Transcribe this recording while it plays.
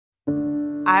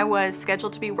I was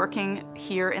scheduled to be working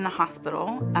here in the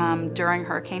hospital during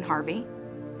Hurricane Harvey.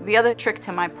 The other trick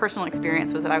to my personal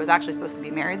experience was that I was actually supposed to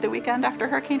be married the weekend after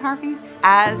Hurricane Harvey.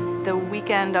 As the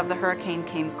weekend of the hurricane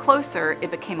came closer,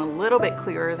 it became a little bit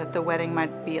clearer that the wedding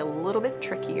might be a little bit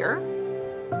trickier.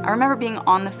 I remember being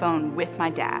on the phone with my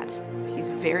dad. He's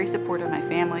very supportive, my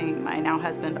family, my now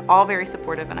husband, all very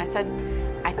supportive, and I said,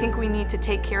 I think we need to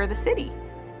take care of the city.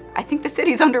 I think the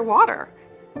city's underwater.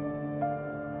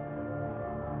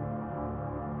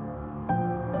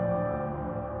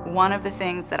 One of the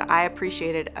things that I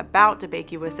appreciated about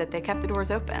DeBakey was that they kept the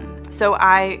doors open. So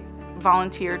I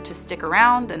volunteered to stick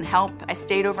around and help. I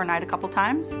stayed overnight a couple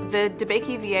times. The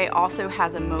DeBakey VA also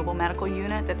has a mobile medical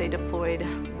unit that they deployed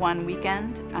one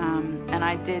weekend, and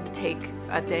I did take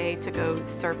a day to go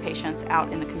serve patients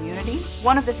out in the community.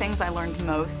 One of the things I learned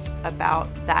most about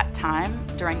that time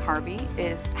during Harvey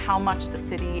is how much the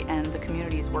city and the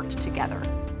communities worked together.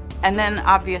 And then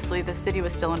obviously the city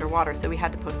was still underwater, so we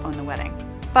had to postpone the wedding.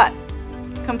 But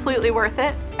completely worth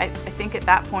it. I think at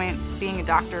that point, being a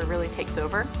doctor really takes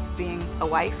over. Being a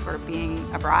wife or being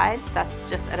a bride, that's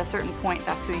just at a certain point,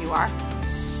 that's who you are.